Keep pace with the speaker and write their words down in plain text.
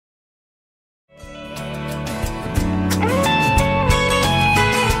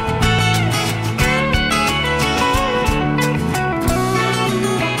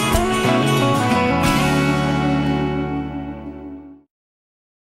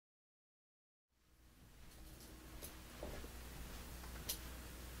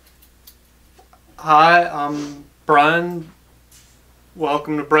Hi, I'm Brian.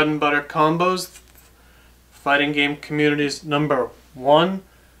 Welcome to Bread and Butter Combos, fighting game community's #1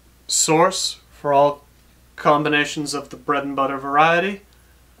 source for all combinations of the bread and butter variety.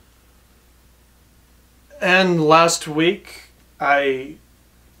 And last week I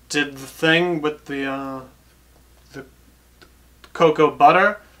did the thing with the cocoa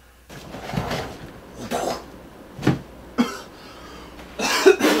butter.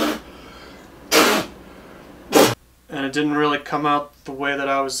 And it didn't really come out the way that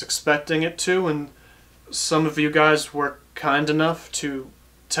I was expecting it to, and some of you guys were kind enough to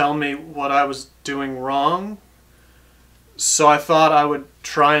tell me what I was doing wrong. So I thought I would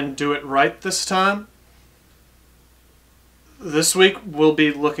try and do it right this time. This week we'll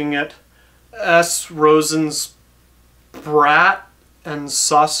be looking at S. Rosen's brat and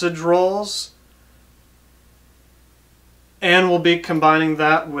sausage rolls, and we'll be combining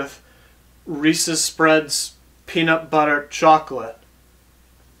that with Reese's Spreads peanut butter chocolate.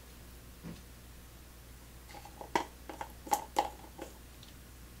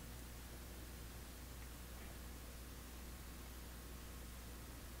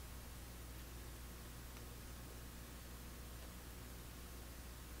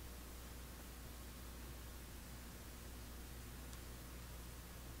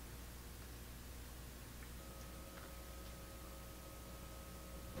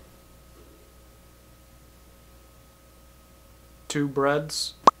 Two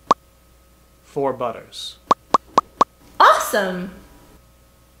breads, 4 butters. Awesome!